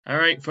All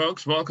right,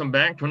 folks, welcome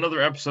back to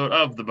another episode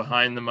of the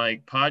Behind the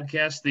Mic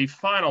podcast, the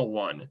final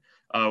one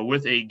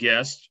with a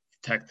guest,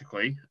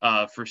 technically,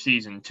 for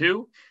season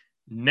two.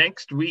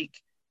 Next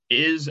week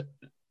is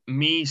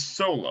me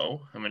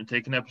solo. I'm going to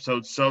take an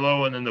episode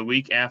solo, and then the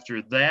week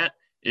after that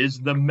is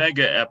the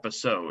mega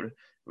episode.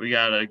 We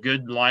got a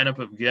good lineup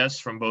of guests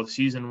from both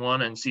season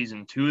one and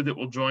season two that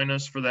will join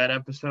us for that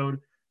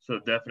episode. So,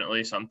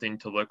 definitely something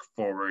to look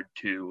forward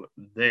to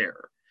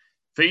there.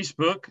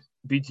 Facebook,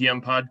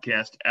 BTM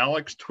Podcast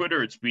Alex.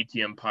 Twitter, it's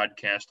BTM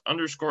Podcast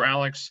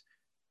 _Alex.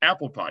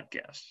 Apple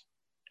Podcasts,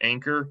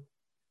 Anchor,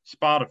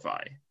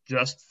 Spotify.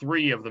 Just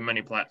three of the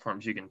many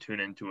platforms you can tune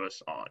into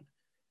us on.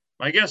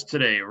 My guest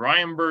today,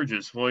 Ryan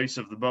Burgess, voice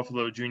of the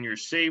Buffalo Junior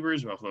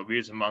Sabres, Buffalo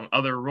Bees, among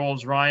other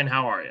roles. Ryan,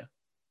 how are you?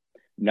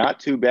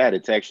 Not too bad.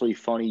 It's actually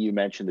funny you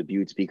mentioned the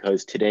Buttes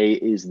because today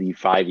is the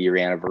 5-year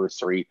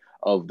anniversary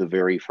of the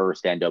very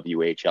first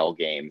NWHL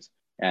games,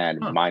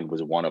 and Huh, mine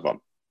was one of them.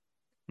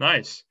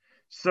 nice.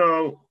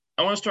 So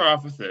I want to start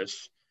off with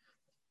this.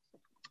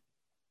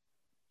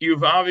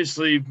 You've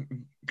obviously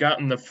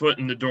gotten the foot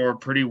in the door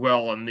pretty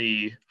well in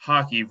the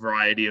hockey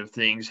variety of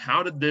things.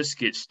 How did this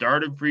get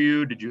started for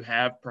you? Did you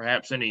have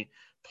perhaps any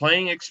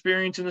playing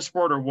experience in the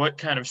sport, or what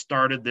kind of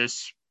started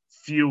this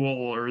fuel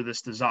or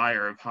this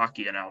desire of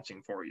hockey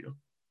announcing for you?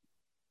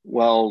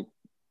 Well,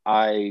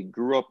 I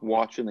grew up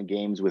watching the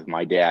games with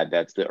my dad.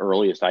 That's the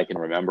earliest I can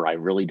remember. I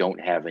really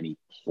don't have any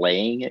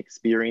playing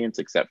experience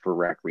except for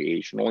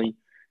recreationally.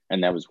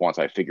 And that was once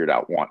I figured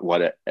out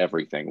what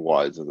everything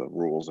was, the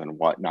rules and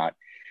whatnot.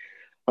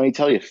 Let me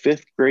tell you,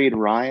 fifth grade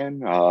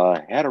Ryan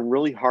had a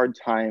really hard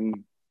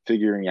time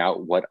figuring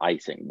out what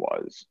icing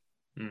was.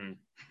 Hmm.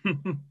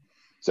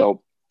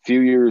 So a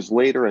few years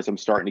later, as I'm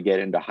starting to get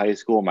into high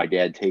school, my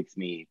dad takes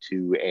me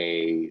to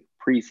a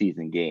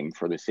preseason game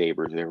for the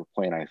Sabres. They were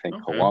playing, I think,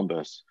 Okay.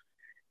 Columbus.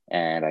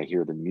 And I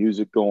hear the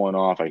music going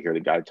off. I hear the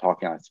guy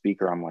talking on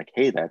speaker. I'm like,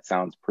 hey, that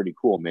sounds pretty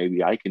cool.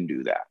 Maybe I can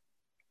do that.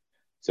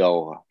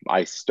 So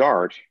I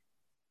start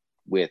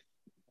with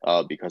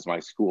because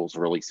my school's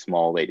really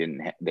small. They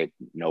didn't they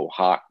no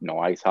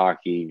ice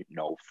hockey,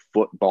 no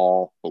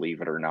football, believe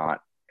it or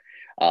not.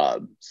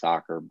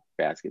 Soccer,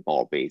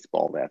 basketball,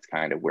 baseball. That's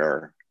kind of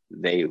where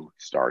they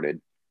started.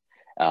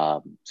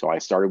 So I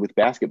started with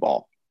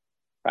basketball.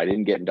 I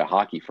didn't get into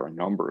hockey for a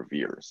number of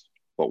years,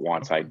 but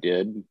once I Okay.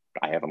 did,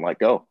 I haven't let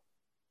go.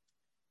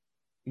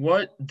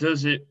 What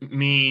does it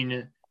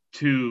mean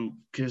to,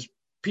 because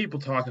people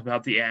talk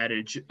about the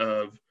adage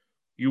of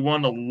you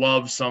want to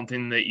love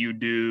something that you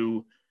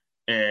do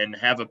and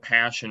have a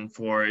passion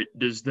for it.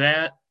 Does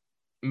that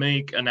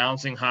make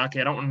announcing hockey,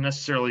 I don't want to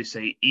necessarily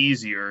say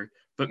easier,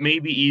 but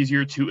maybe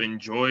easier to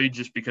enjoy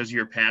just because of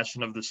your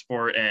passion of the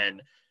sport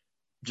and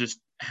just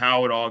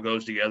how it all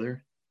goes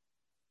together?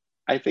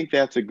 I think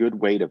that's a good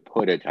way to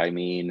put it. I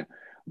mean,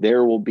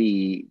 there will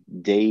be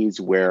days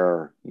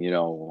where,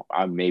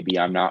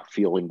 I'm not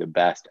feeling the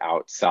best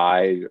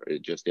outside,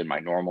 just in my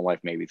normal life.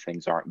 Maybe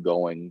things aren't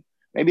going,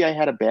 maybe I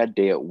had a bad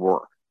day at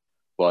work,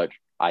 but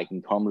I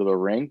can come to the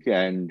rink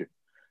and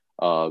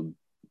uh,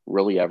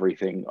 really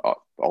everything,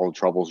 all the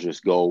troubles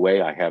just go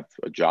away. I have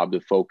a job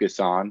to focus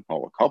on,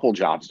 well, a couple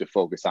jobs to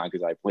focus on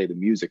because I play the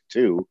music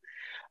too.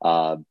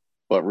 Uh,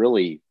 but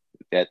really,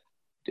 that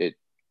it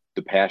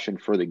the passion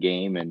for the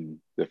game and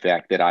the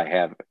fact that I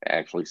have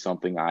actually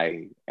something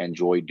I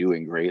enjoy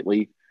doing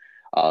greatly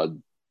uh,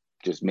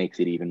 just makes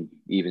it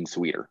even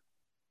sweeter.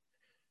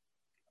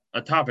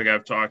 A topic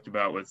I've talked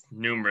about with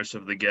numerous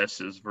of the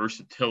guests is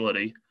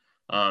versatility.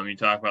 You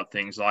talk about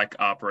things like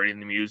operating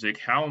the music.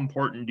 How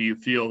important do you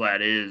feel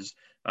that is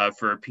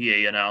for a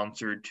PA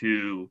announcer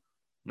to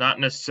not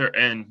necessarily,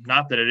 and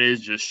not that it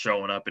is just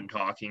showing up and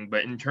talking,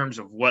 but in terms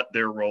of what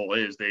their role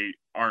is, they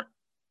aren't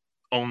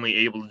only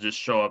able to just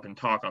show up and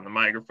talk on the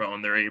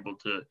microphone. They're able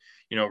to,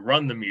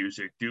 run the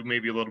music, do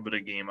maybe a little bit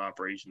of game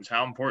operations.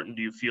 How important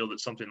do you feel that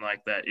something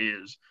like that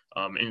is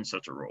in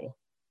such a role?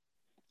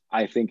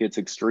 I think it's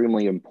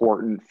extremely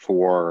important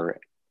for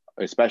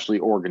especially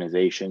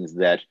organizations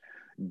that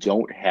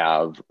don't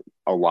have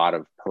a lot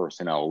of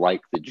personnel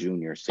like the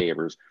Junior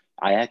Sabres.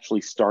 I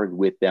actually started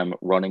with them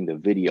running the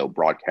video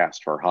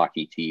broadcast for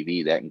hockey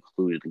TV that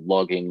included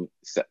lugging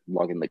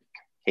the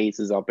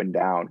cases up and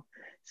down,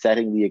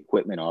 setting the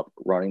equipment up,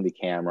 running the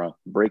camera,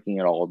 breaking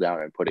it all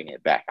down, and putting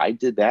it back. I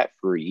did that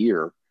for a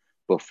year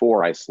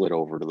before I slid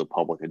over to the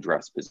public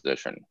address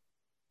position.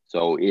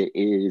 So it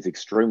is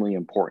extremely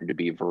important to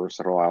be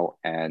versatile.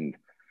 And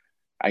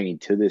I mean,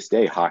 to this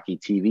day, Hockey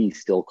TV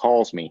still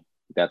calls me.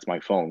 That's my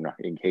phone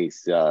in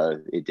case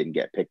it didn't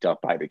get picked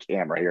up by the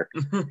camera here.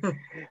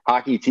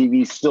 Hockey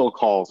TV still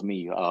calls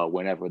me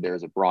whenever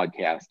there's a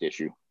broadcast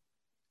issue.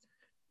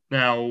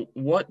 Now,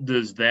 what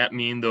does that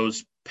mean?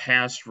 Those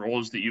past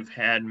roles that you've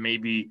had,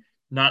 maybe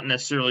not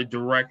necessarily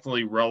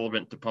directly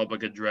relevant to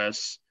public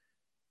address,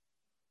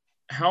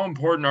 how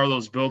important are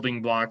those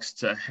building blocks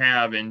to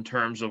have in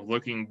terms of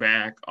looking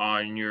back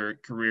on your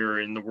career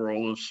in the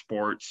world of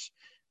sports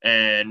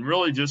and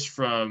really just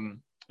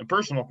from a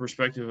personal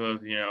perspective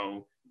of,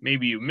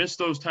 maybe you miss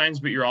those times,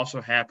 but you're also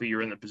happy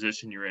you're in the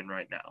position you're in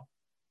right now?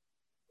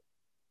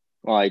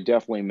 Well, I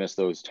definitely miss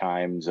those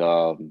times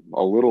a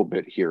little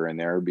bit here and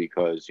there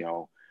because,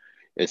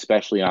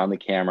 especially on the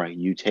camera,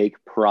 you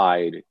take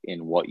pride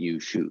in what you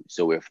shoot.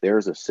 So if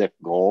there's a sick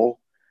goal,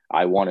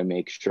 I want to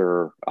make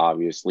sure,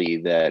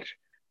 obviously, that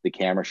the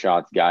camera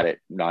shots got it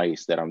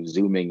nice, that I'm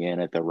zooming in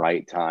at the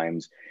right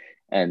times.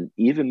 And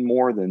even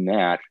more than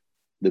that,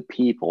 the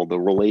people, the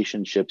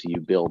relationships you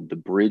build, the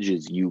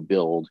bridges you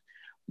build,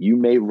 you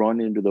may run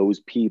into those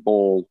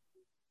people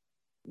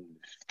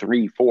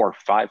 3, 4,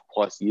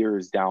 5+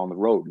 years down the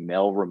road, and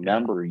they'll Yeah.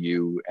 remember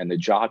you and the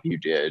job you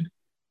did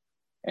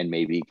and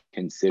maybe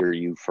consider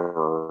you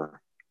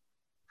for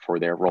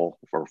their role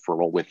for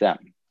role with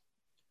them.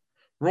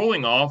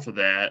 Rolling off of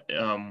that,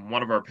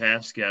 one of our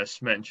past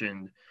guests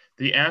mentioned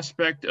the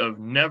aspect of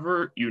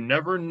you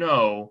never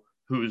know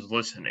who's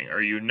listening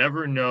or you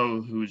never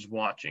know who's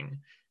watching.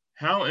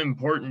 How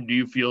important do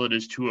you feel it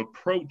is to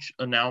approach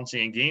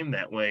announcing a game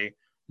that way,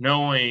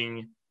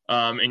 knowing,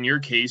 in your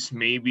case,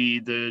 maybe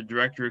the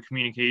director of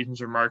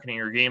communications or marketing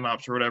or game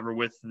ops or whatever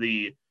with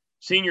the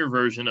senior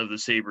version of the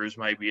Sabres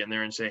might be in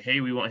there and say, hey,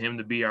 we want him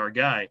to be our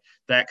guy,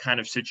 that kind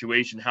of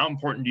situation. How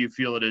important do you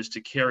feel it is to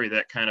carry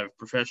that kind of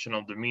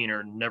professional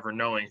demeanor, never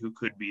knowing who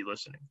could be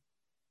listening?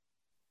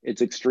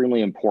 It's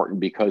extremely important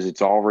because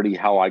it's already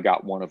how I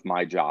got one of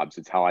my jobs.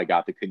 It's how I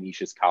got the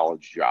Canisius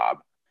College job.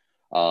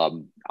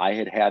 I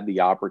had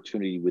the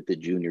opportunity with the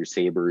Junior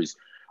Sabres.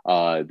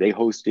 They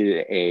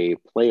hosted a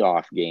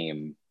playoff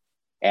game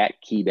at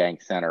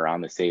KeyBank Center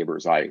on the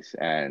Sabres ice,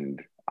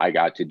 and I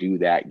got to do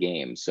that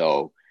game.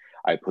 So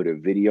I put a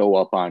video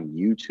up on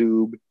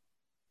YouTube,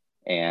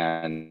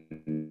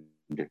 and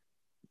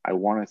I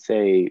want to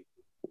say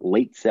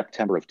late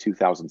September of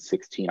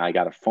 2016, I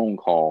got a phone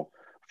call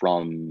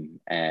from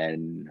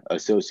an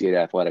associate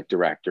athletic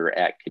director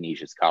at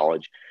Canisius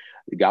College.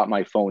 I got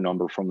my phone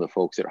number from the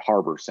folks at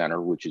Harbor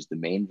Center, which is the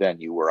main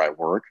venue where I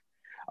work.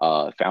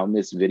 Found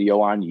this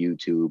video on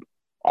YouTube,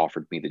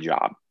 offered me the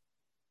job.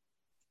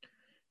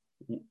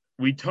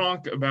 We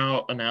talk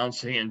about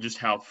announcing and just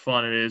how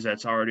fun it is.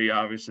 That's already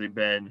obviously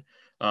been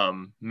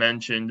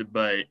mentioned,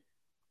 but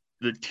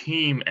the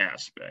team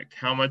aspect,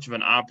 how much of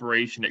an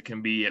operation it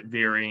can be at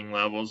varying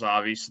levels.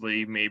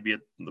 Obviously, maybe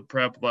at the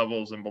prep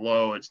levels and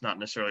below, it's not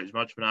necessarily as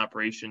much of an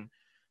operation.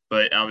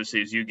 But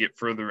obviously, as you get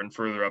further and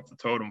further up the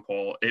totem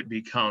pole, it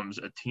becomes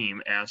a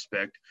team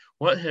aspect.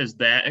 What has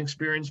that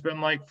experience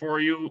been like for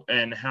you,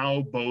 and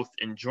how both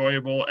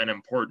enjoyable and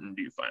important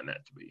do you find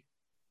that to be?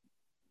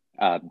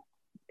 Uh,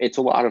 it's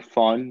a lot of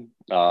fun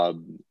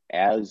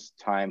as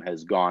time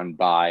has gone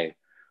by,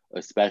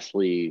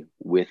 especially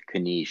with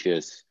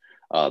Canisius,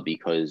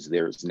 because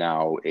there's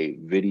now a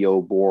video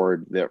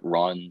board that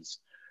runs.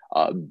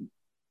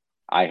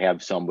 I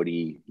have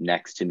somebody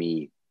next to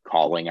me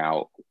calling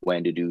out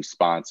when to do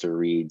sponsor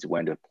reads,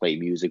 when to play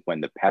music,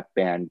 when the pep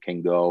band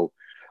can go,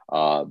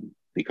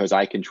 because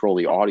I control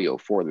the audio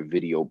for the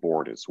video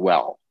board as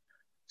well.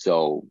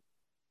 So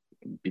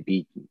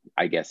be,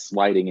 I guess,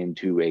 sliding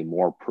into a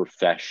more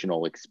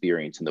professional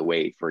experience in the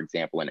way, for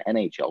example, an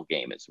NHL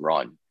game is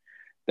run.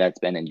 That's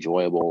been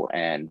enjoyable,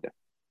 and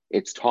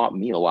it's taught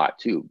me a lot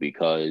too,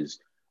 because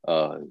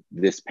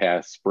this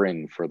past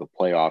spring for the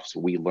playoffs,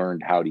 we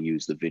learned how to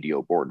use the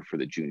video board for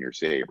the Junior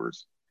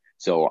Sabres.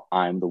 So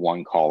I'm the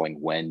one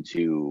calling when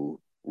to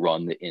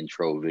run the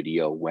intro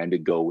video, when to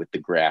go with the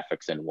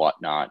graphics and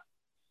whatnot.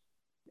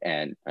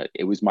 And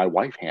it was my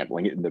wife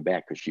handling it in the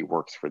back because she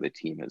works for the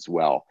team as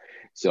well. Okay.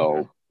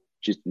 So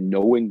just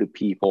knowing the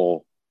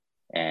people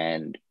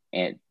and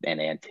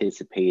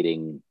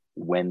anticipating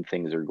when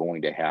things are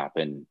going to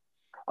happen,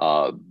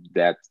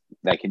 that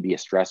can be a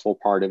stressful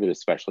part of it,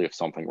 especially if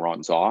something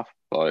runs off.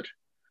 But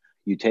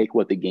you take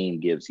what the game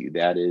gives you.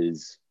 That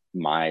is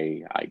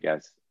my, I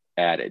guess,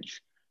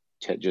 adage.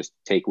 To just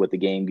take what the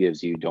game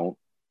gives you.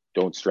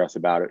 Don't stress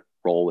about it.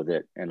 Roll with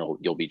it, and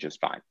you'll be just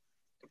fine.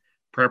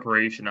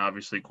 Preparation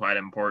obviously quite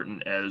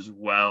important as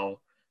well.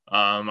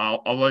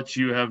 I'll let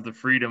you have the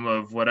freedom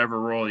of whatever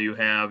role you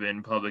have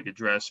in public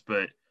address,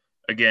 but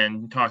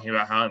again, talking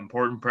about how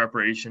important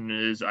preparation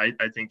is, I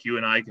think you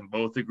and I can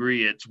both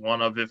agree it's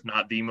one of, if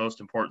not the most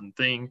important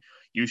thing.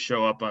 You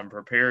show up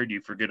unprepared,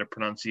 you forget a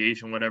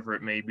pronunciation, whatever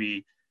it may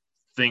be,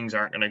 things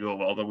aren't going to go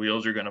well. The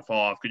wheels are going to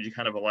fall off. Could you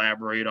kind of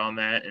elaborate on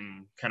that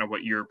and kind of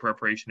what your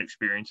preparation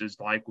experience is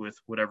like with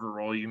whatever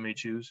role you may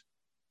choose?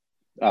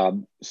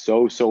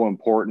 So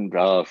important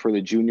for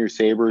the Junior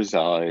Sabres.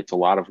 It's a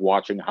lot of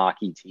watching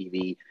hockey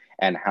TV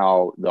and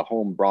how the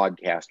home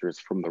broadcasters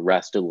from the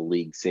rest of the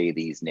league say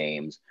these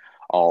names.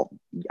 I'll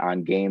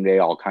on game day,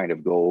 I'll kind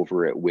of go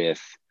over it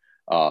with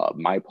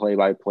my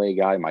play-by-play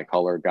guy, my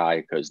color guy,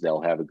 because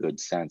they'll have a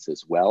good sense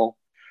as well.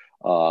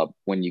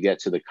 When you get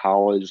to the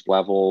college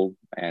level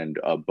and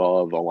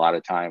above, a lot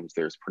of times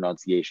there's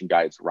pronunciation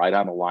guides right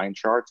on the line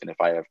charts. And if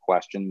I have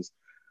questions,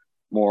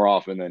 more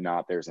often than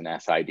not, there's an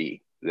SID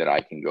that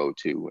I can go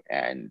to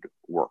and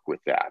work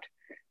with that.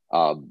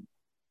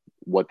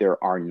 What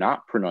there are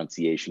not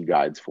pronunciation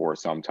guides for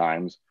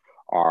sometimes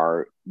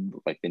are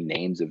like the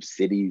names of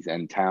cities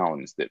and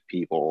towns that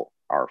people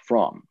are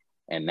from.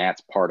 And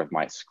that's part of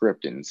my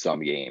script in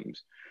some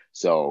games.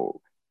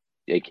 So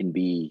it can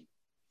be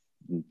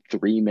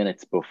 3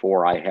 minutes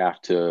before I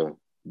have to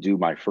do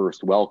my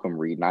first welcome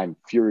read, and I'm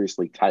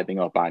furiously typing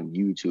up on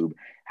YouTube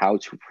how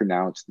to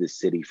pronounce this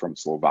city from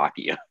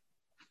Slovakia.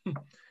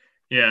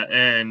 Yeah,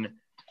 and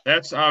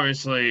that's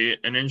obviously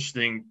an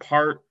interesting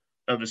part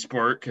of the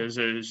sport because,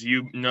 as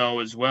you know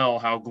as well,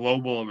 how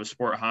global of a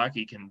sport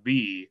hockey can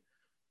be.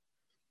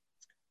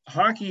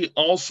 Hockey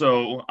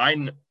also,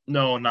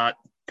 know not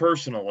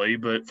personally,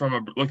 but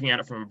looking at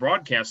it from a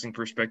broadcasting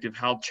perspective,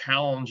 how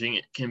challenging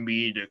it can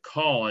be to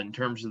call in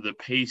terms of the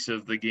pace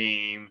of the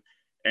game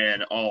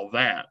and all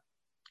that.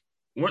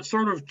 What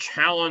sort of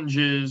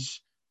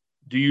challenges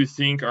do you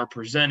think are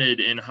presented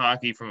in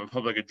hockey from a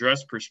public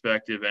address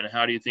perspective, and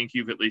how do you think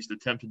you've at least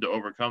attempted to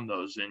overcome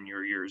those in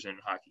your years in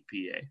Hockey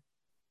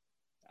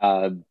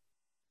PA?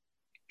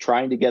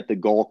 Trying to get the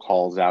goal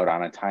calls out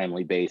on a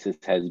timely basis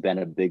has been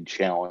a big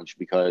challenge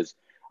because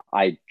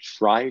I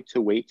try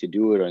to wait to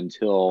do it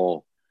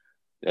until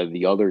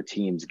the other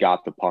teams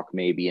got the puck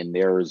maybe in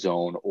their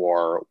zone,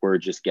 or we're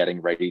just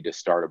getting ready to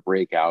start a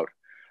breakout.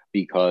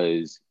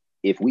 Because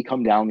if we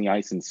come down the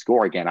ice and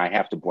score again, I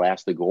have to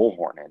blast the goal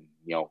horn. And,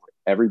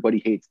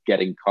 everybody hates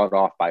getting cut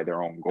off by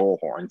their own goal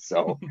horn.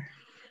 So,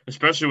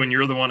 especially when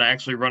you're the one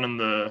actually running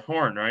the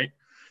horn, right?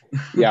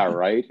 Yeah,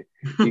 right.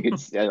 You could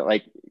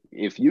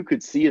if you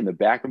could see in the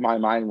back of my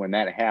mind when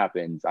that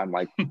happens, I'm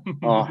like,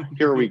 oh,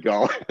 here we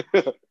go.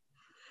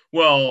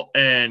 Well,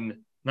 and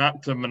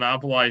not to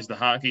monopolize the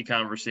hockey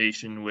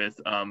conversation with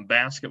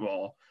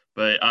basketball,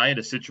 but I had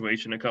a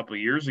situation a couple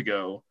of years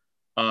ago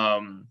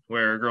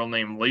where a girl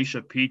named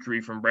Laisha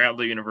Petrie from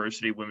Bradley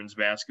University women's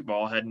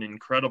basketball had an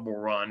incredible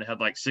run, had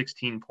like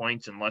 16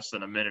 points in less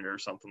than a minute or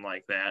something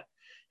like that.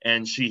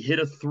 And she hit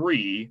a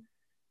three,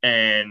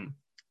 and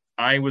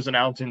I was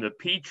announcing the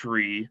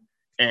Petrie,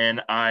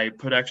 and I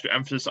put extra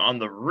emphasis on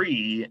the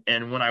re.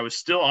 And when I was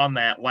still on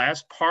that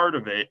last part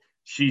of it,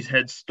 she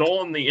had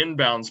stolen the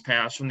inbounds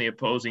pass from the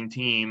opposing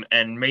team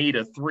and made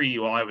a three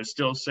while I was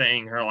still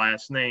saying her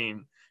last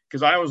name,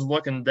 because I was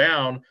looking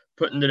down,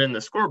 putting it in the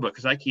scorebook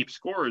because I keep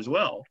score as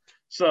well.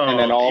 So, and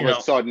then all of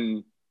a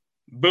sudden,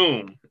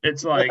 boom!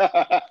 It's like,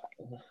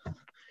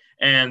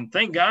 and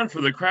thank God for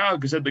the crowd,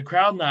 because had the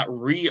crowd not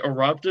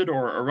re-erupted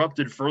or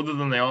erupted further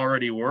than they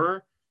already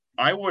were,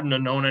 I wouldn't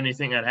have known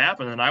anything had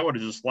happened, and I would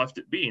have just left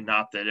it be.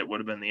 Not that it would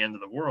have been the end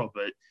of the world,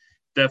 but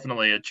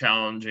definitely a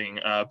challenging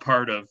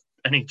part of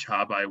any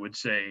job, I would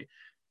say.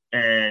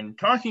 And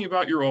talking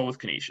about your role with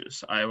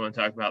Canisius, I want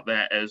to talk about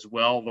that as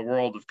well. The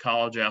world of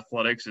college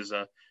athletics is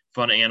a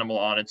fun animal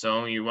on its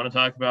own. You want to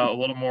talk about a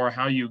little more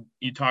how you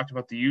talked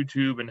about the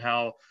YouTube and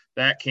how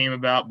that came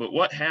about, but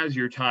what has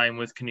your time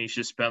with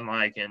Canisius been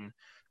like, and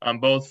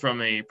both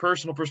from a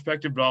personal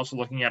perspective, but also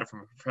looking at it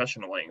from a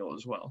professional angle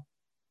as well?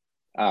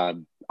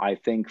 I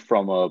think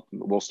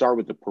we'll start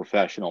with the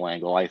professional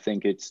angle. I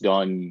think it's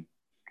done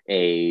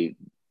a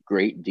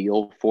great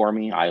deal for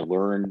me. I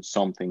learn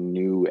something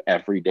new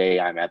every day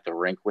I'm at the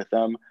rink with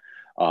them.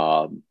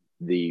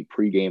 The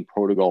pregame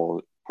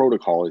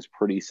protocol is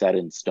pretty set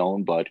in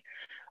stone, but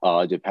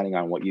depending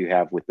on what you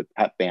have with the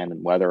pep band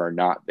and whether or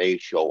not they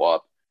show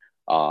up,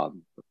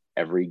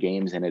 every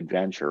game's an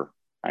adventure.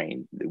 I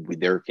mean,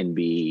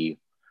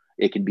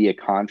 it can be a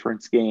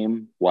conference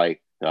game,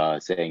 like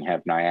saying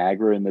have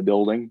Niagara in the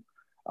building.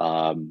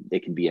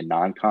 It can be a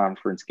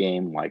non-conference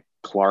game like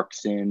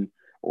Clarkson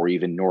or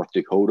even North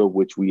Dakota,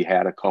 which we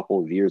had a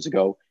couple of years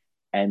ago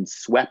and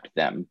swept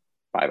them,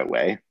 by the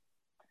way.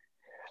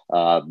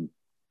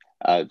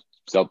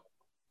 So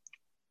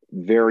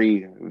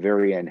very,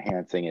 very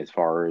enhancing as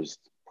far as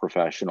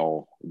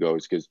professional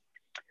goes, because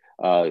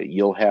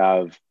you'll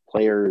have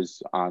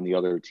players on the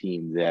other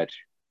team that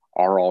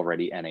are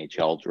already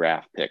NHL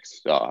draft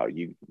picks.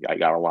 I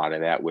got a lot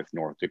of that with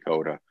North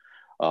Dakota.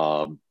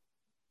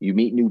 You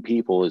meet new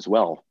people as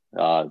well.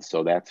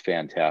 So that's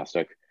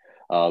fantastic.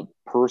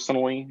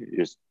 Personally,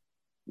 just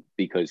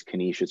because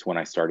Canisius, when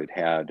I started,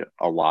 had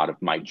a lot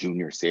of my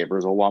Junior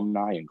Sabres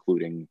alumni,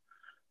 including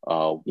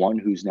one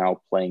who's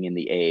now playing in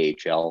the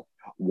AHL.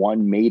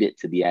 One made it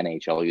to the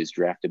NHL. He was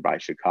drafted by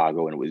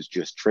Chicago and was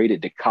just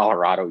traded to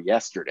Colorado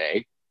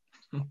yesterday.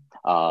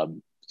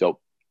 So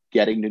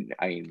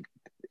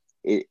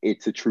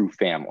it's a true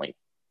family,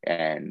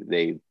 and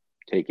they've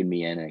taken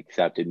me in and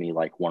accepted me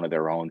like one of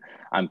their own.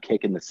 I'm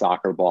kicking the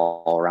soccer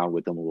ball around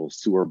with them, a little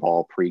sewer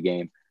ball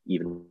pregame,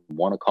 even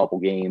won a couple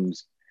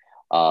games.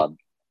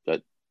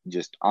 But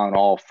just on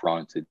all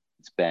fronts,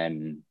 it's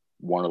been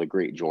one of the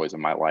great joys of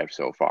my life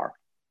so far.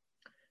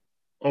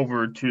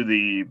 Over to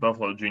the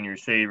Buffalo Junior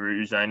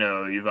Sabres, I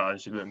know you've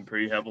obviously been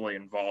pretty heavily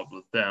involved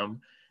with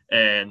them.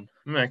 And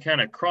I'm going to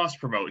kind of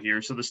cross-promote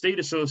here. So the state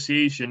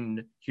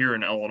association here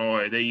in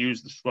Illinois, they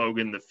use the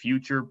slogan, "The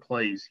future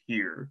plays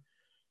here."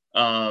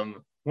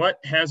 What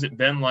has it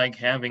been like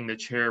having the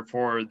chair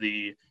for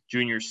the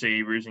Junior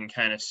Sabres and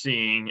kind of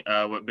seeing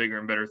what bigger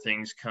and better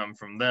things come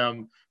from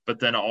them, but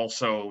then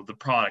also the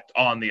product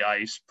on the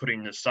ice,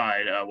 putting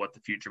aside what the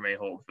future may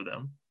hold for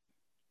them?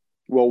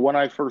 Well, when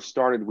I first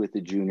started with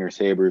the Junior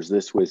Sabres,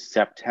 this was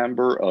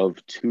September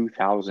of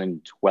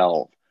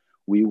 2012.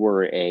 We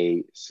were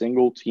a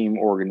single team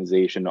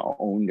organization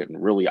owned and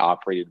really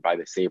operated by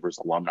the Sabres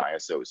Alumni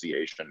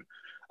Association.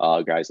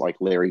 Guys like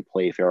Larry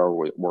Playfair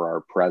were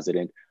our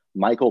president.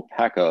 Michael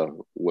Pekka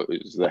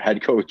was the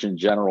head coach and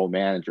general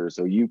manager.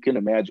 So you can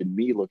imagine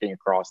me looking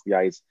across the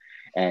ice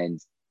and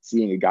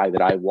seeing a guy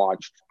that I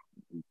watched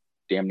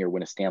damn near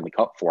win a Stanley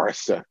Cup for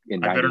us in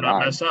 99. I better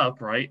not mess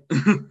up, right?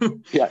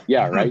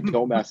 yeah, right.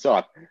 Don't mess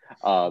up.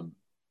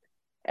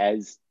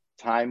 As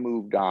time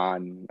moved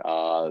on,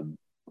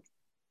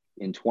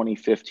 in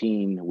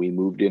 2015, we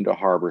moved into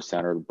Harbor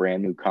Center, the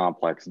brand new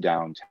complex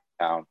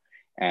downtown,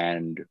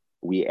 and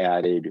we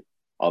added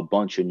a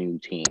bunch of new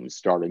teams,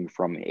 starting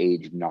from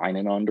age 9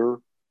 and under,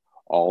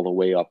 all the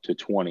way up to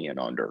 20 and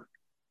under.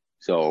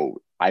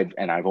 So I've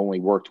only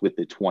worked with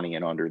the 20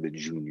 and under, the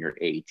junior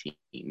A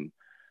team,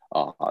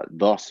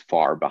 thus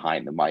far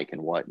behind the mic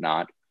and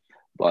whatnot.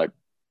 But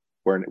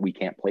we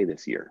can't play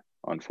this year,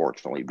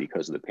 unfortunately,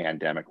 because of the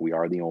pandemic. We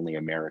are the only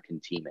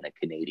American team in a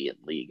Canadian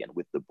league, and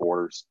with the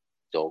borders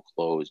still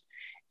closed,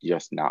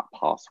 just not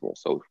possible.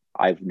 So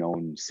I've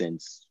known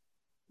since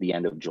the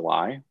end of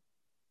July,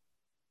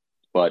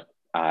 but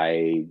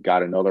I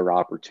got another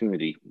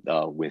opportunity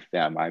with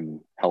them. I'm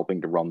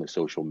helping to run the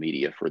social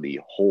media for the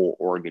whole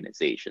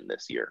organization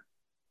this year.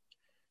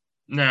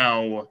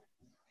 Now,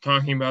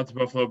 talking about the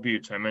Buffalo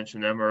Beauts, I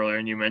mentioned them earlier,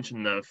 and you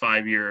mentioned the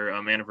 5-year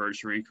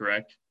anniversary,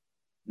 correct?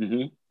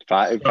 Mm-hmm.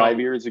 Five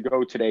years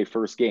ago today,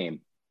 first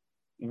game.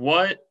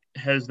 What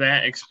has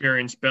that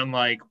experience been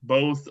like,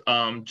 both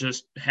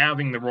just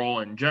having the role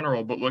in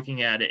general, but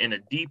looking at it in a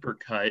deeper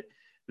cut,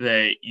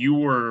 that you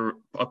were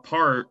a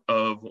part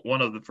of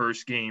one of the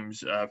first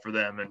games for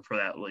them and for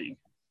that league?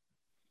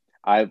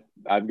 I've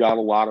got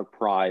a lot of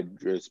pride,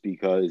 just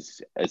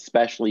because,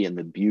 especially in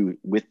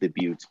with the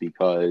Beauts,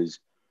 because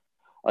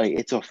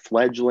it's a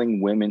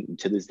fledgling women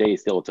to this day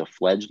still. It's a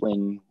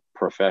fledgling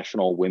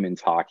professional women's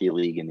hockey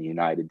league in the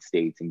United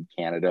States and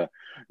Canada.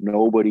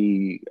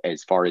 Nobody,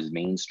 as far as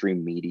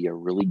mainstream media,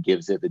 really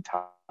gives it the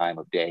time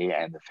of day,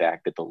 and the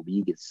fact that the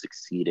league is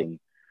succeeding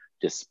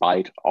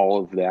despite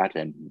all of that,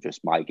 and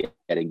just my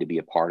getting to be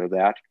a part of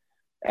that,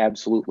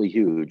 absolutely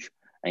huge.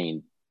 I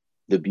mean,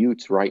 the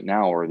Beauts right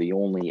now are the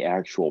only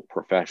actual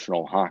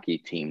professional hockey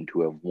team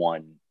to have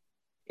won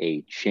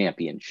a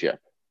championship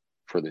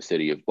for the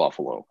city of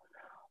Buffalo.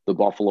 The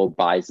Buffalo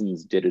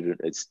Bisons did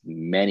it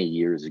many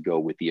years ago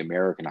with the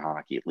American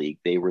Hockey League.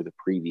 They were the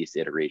previous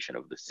iteration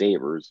of the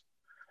Sabres,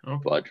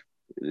 but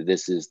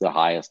this is the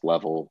highest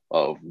level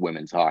of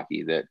women's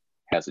hockey that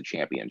has a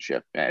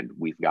championship, and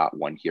we've got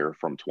one here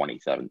from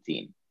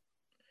 2017.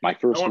 My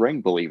first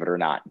ring, believe it or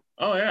not.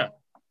 Oh, yeah.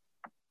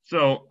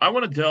 So I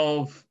want to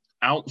delve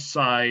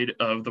outside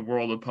of the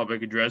world of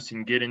public address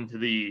and get into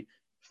the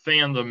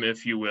fandom,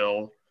 if you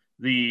will.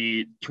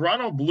 The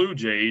Toronto Blue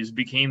Jays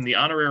became the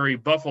honorary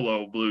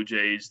Buffalo Blue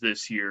Jays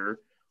this year.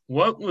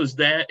 What was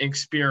that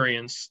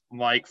experience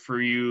like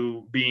for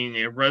you, being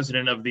a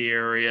resident of the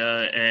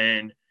area,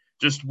 and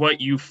just what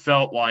you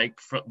felt like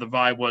the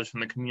vibe was from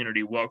the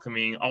community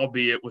welcoming,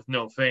 albeit with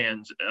no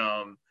fans,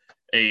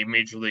 a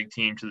major league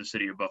team to the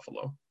city of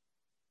Buffalo?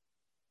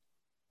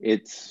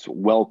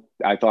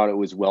 I thought it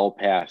was well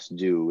past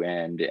due.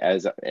 And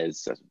as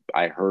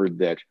I heard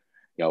that,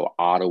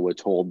 Ottawa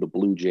told the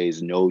Blue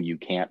Jays, no, you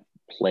can't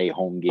play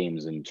home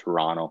games in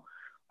Toronto.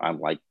 I'm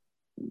like,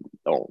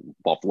 oh,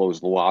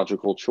 Buffalo's the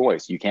logical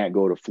choice. You can't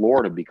go to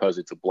Florida because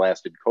it's a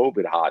blasted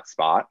COVID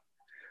hotspot.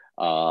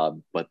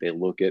 But they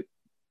look at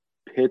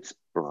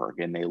Pittsburgh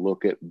and they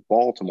look at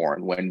Baltimore,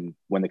 and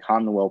when the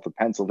Commonwealth of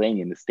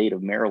Pennsylvania and the state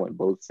of Maryland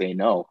both say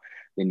no,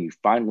 then you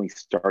finally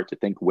start to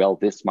think, well,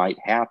 this might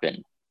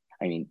happen.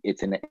 I mean,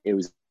 it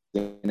was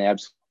an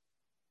absolute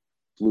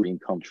dream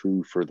come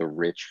true for the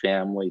Rich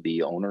family,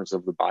 the owners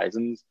of the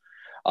Bisons.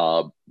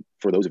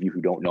 For those of you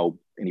who don't know,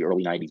 in the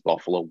early 90s,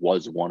 Buffalo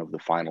was one of the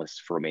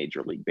finalists for a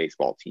Major League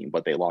Baseball team,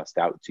 but they lost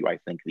out to, I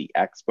think, the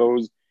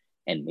Expos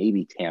and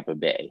maybe Tampa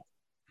Bay.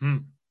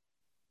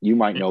 You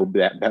might know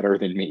that better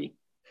than me.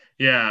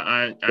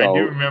 Yeah, I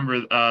do remember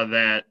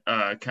that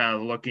kind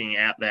of looking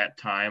at that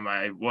time.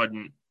 I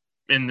wasn't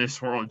in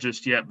this world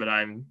just yet, but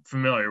I'm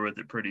familiar with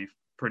it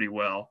pretty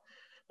well.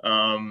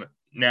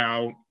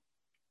 Now,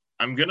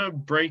 I'm going to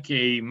break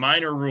a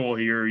minor rule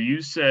here.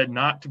 You said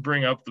not to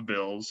bring up the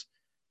Bills.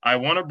 I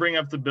want to bring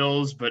up the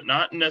Bills, but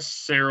not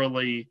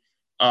necessarily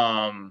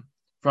from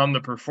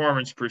the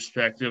performance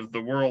perspective,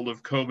 the world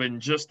of COVID,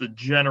 just the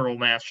general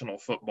National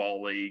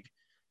Football League.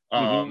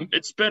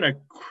 It's been a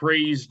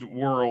crazed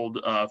world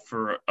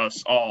for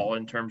us all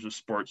in terms of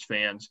sports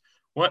fans.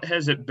 What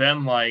has it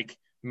been like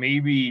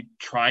maybe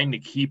trying to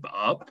keep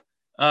up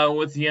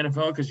with the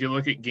NFL? Because you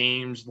look at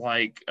games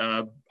like,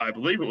 I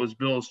believe it was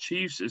Bills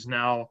Chiefs is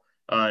now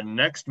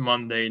next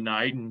Monday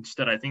night.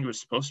 Instead, I think it was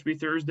supposed to be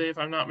Thursday, if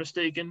I'm not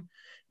mistaken.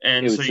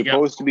 And it was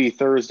supposed to be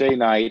Thursday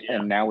night,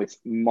 and now it's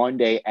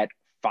Monday at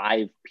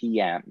 5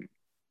 p.m.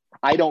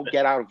 I don't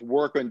get out of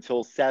work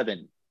until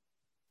 7.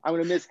 I'm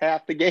going to miss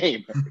half the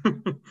game.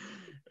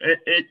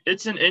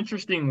 It's an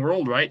interesting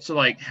world, right? So,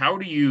 like, how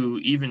do you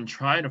even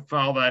try to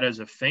follow that as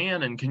a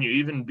fan, and can you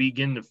even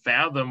begin to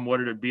fathom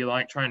what it'd be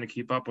like trying to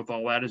keep up with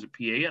all that as a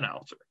PA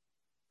announcer?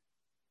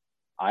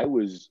 I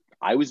was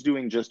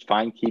doing just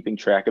fine keeping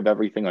track of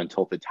everything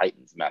until the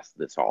Titans messed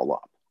this all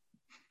up.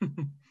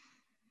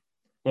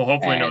 Well,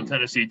 hopefully, no And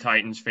Tennessee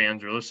Titans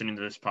fans are listening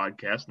to this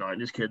podcast. No, I'm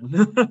just kidding.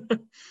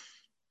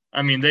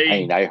 I mean, I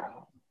mean, I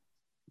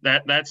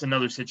that's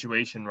another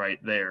situation right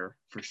there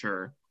for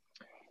sure.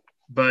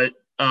 But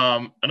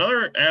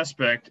another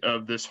aspect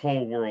of this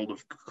whole world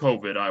of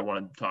COVID I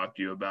wanted to talk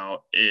to you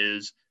about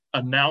is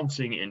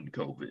announcing in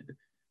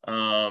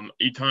COVID.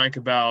 You talk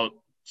about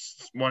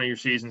one of your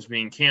seasons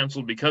being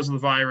canceled because of the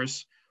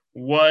virus.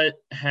 What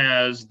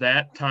has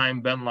that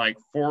time been like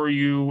for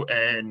you,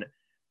 and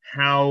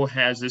how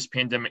has this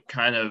pandemic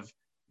kind of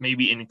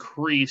maybe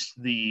increased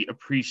the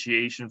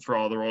appreciation for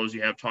all the roles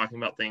you have, talking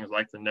about things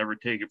like the never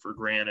take it for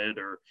granted,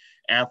 or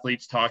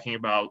athletes talking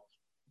about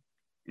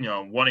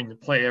wanting to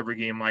play every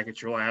game like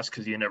it's your last,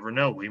 because you never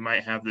know. We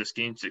might have this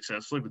game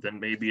successfully, but then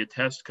maybe a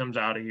test comes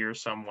out of here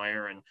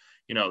somewhere and,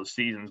 the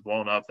season's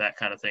blown up, that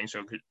kind of thing.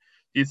 So do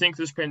you think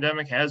this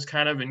pandemic has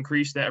kind of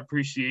increased that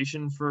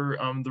appreciation for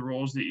the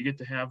roles that you get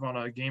to have on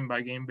a game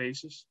by game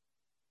basis?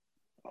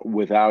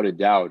 Without a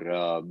doubt,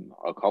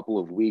 a couple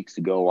of weeks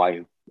ago,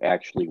 I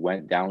actually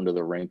went down to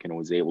the rink and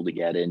was able to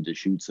get in to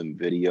shoot some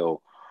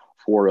video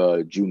for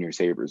a Junior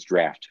Sabres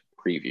draft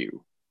preview.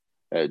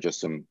 Just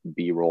some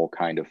B-roll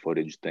kind of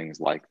footage, things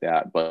like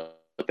that. But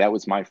that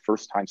was my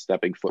first time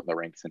stepping foot in the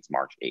rink since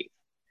March 8th.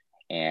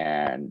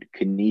 And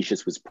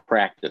Canisius was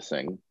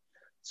practicing.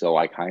 So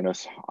I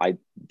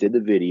did the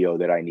video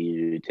that I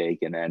needed to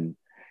take. And then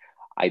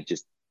I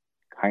just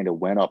kind of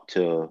went up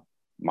to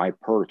my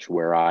perch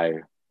where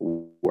I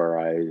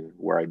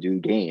do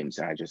games.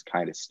 And I just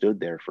kind of stood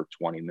there for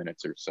 20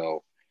 minutes or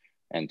so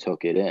and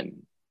took it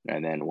in.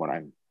 And then when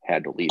I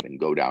had to leave and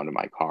go down to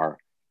my car,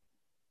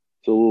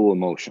 it's a little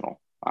emotional.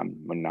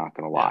 I'm not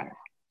going to lie.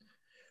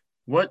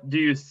 What do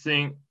you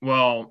think?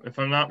 Well, if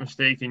I'm not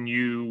mistaken,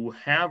 you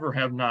have or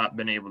have not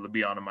been able to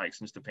be on a mic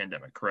since the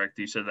pandemic, correct?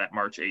 You said that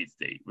March 8th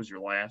date was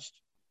your last?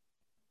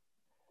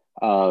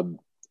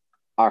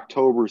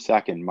 October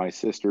 2nd, my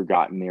sister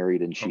got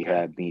married and she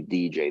had me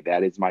DJ.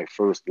 That is my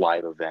first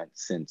live event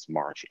since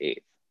March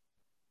 8th.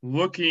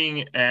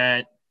 Looking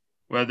at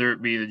whether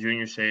it be the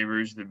Junior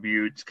Sabres, the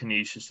Buttes,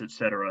 Canisius,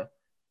 etc.,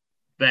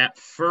 that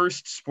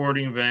first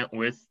sporting event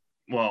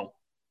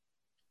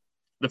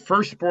the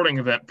first sporting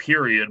event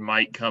period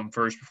might come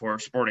first before a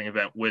sporting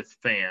event with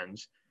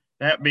fans.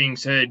 That being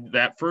said,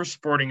 that first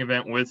sporting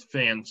event with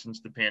fans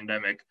since the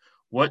pandemic,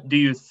 what do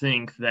you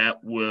think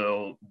that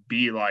will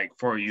be like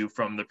for you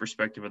from the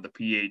perspective of the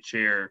PA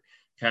chair,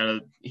 kind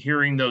of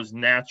hearing those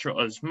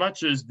natural, as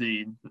much as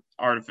the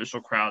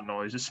artificial crowd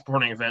noise, the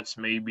sporting events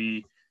may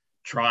be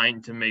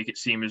trying to make it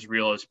seem as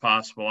real as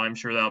possible. I'm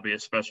sure that'll be a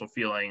special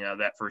feeling,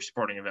 that first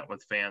sporting event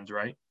with fans,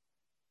 right?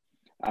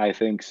 I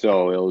think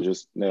so. It'll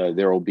just,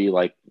 there will be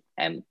like,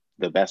 and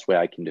the best way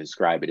I can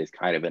describe it is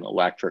kind of an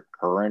electric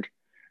current,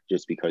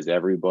 just because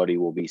everybody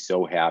will be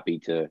so happy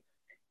to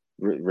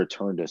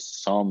return to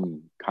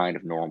some kind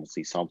of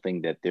normalcy,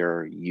 something that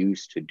they're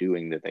used to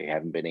doing that they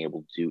haven't been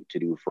able to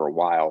do for a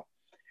while.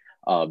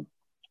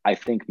 I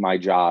think my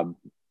job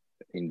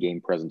in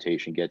game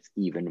presentation gets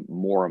even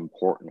more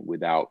important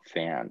without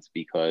fans,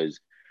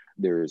 because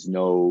there's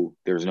no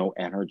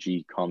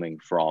energy coming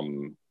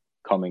from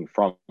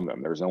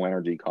them. There's no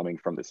energy coming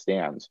from the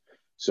stands.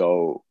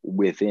 So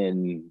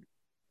within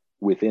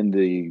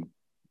the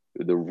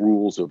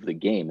rules of the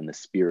game and the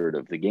spirit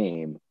of the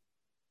game,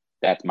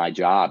 that's my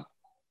job.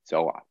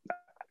 So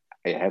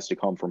it has to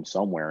come from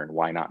somewhere, and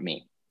why not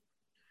me?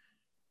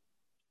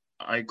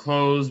 I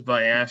close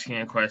by asking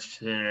a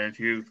question. If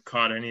you've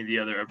caught any of the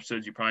other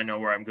episodes, you probably know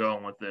where I'm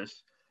going with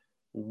this.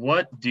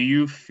 What do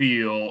you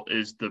feel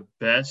is the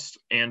best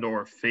and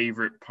or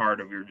favorite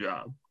part of your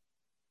job?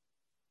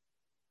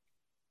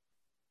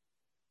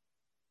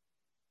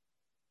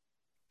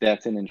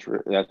 That's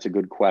a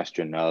good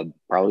question.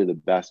 Probably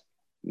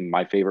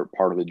my favorite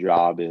part of the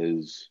job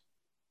is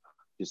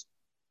just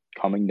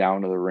coming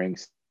down to the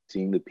rinks,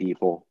 seeing the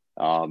people,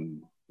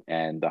 and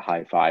the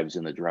high fives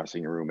in the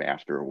dressing room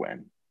after a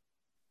win,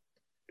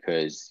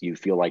 because you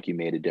feel like you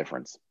made a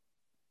difference.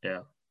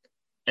 Yeah.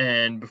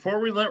 And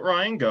before we let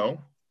Ryan go,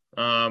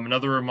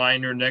 another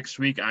reminder, next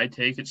week I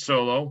take it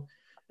solo,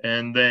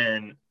 and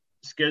then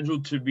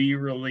scheduled to be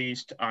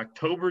released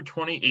October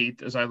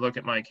 28th, as I look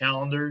at my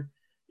calendar,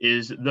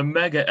 is the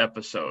mega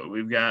episode.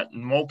 We've got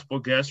multiple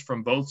guests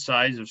from both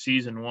sides of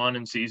season 1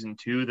 and season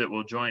 2 that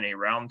will join a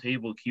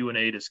roundtable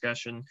Q&A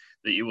discussion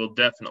that you will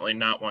definitely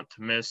not want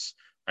to miss.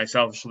 I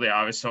selfishly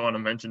obviously want to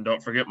mention,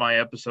 don't forget my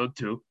episode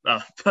 2.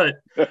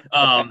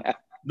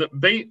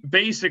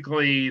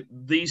 Basically,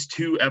 these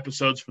 2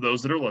 episodes, for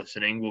those that are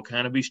listening, will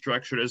kind of be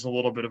structured as a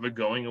little bit of a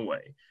going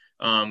away.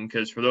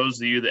 Because for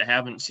those of you that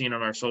haven't seen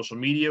on our social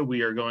media,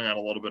 we are going on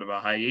a little bit of a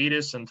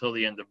hiatus until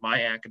the end of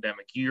my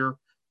academic year,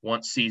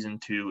 once season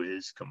 2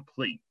 is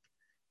complete.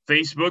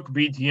 Facebook,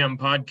 BTM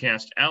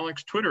Podcast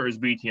Alex. Twitter is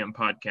BTM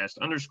Podcast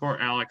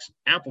 _Alex.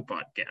 Apple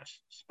Podcasts,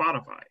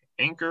 Spotify,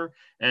 Anchor,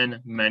 and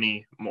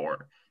many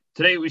more.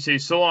 Today, we say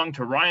so long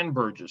to Ryan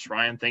Burgess.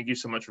 Ryan, thank you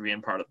so much for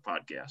being part of the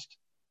podcast.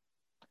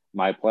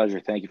 My pleasure.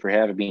 Thank you for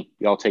having me.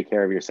 Y'all take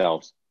care of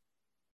yourselves.